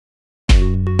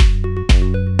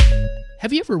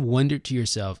Have you ever wondered to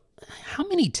yourself, how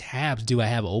many tabs do I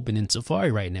have open in Safari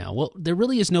right now? Well, there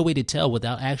really is no way to tell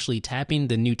without actually tapping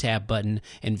the new tab button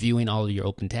and viewing all of your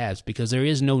open tabs, because there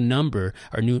is no number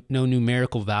or no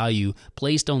numerical value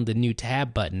placed on the new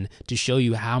tab button to show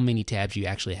you how many tabs you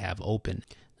actually have open.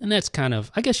 And that's kind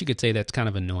of, I guess you could say that's kind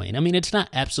of annoying. I mean, it's not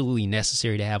absolutely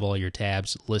necessary to have all your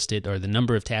tabs listed or the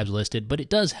number of tabs listed, but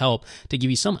it does help to give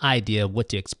you some idea of what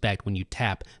to expect when you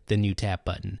tap the new tab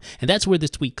button. And that's where this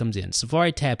tweak comes in,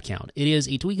 SafariTabCount. It is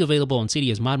a tweak available on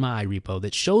Cydia's ModMyi repo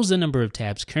that shows the number of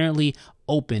tabs currently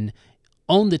open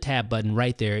on the tab button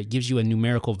right there. It gives you a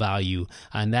numerical value,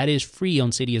 and that is free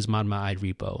on Cydia's ModMyi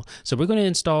repo. So we're going to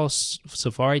install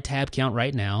SafariTabCount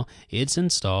right now. It's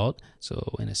installed.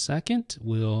 So in a second,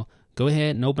 we'll go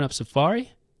ahead and open up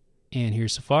Safari. And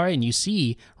here's Safari, and you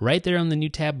see right there on the new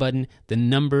tab button, the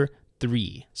number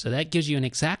 3. So that gives you an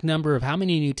exact number of how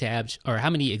many new tabs or how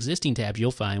many existing tabs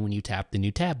you'll find when you tap the new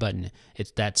tab button.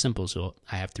 It's that simple. So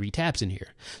I have 3 tabs in here.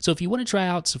 So if you want to try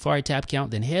out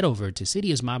SafariTabCount, then head over to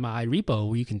Cydia's ModMyi repo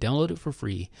where you can download it for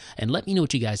free, and let me know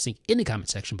what you guys think in the comment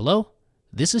section below.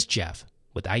 This is Jeff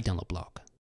with iDownloadBlog.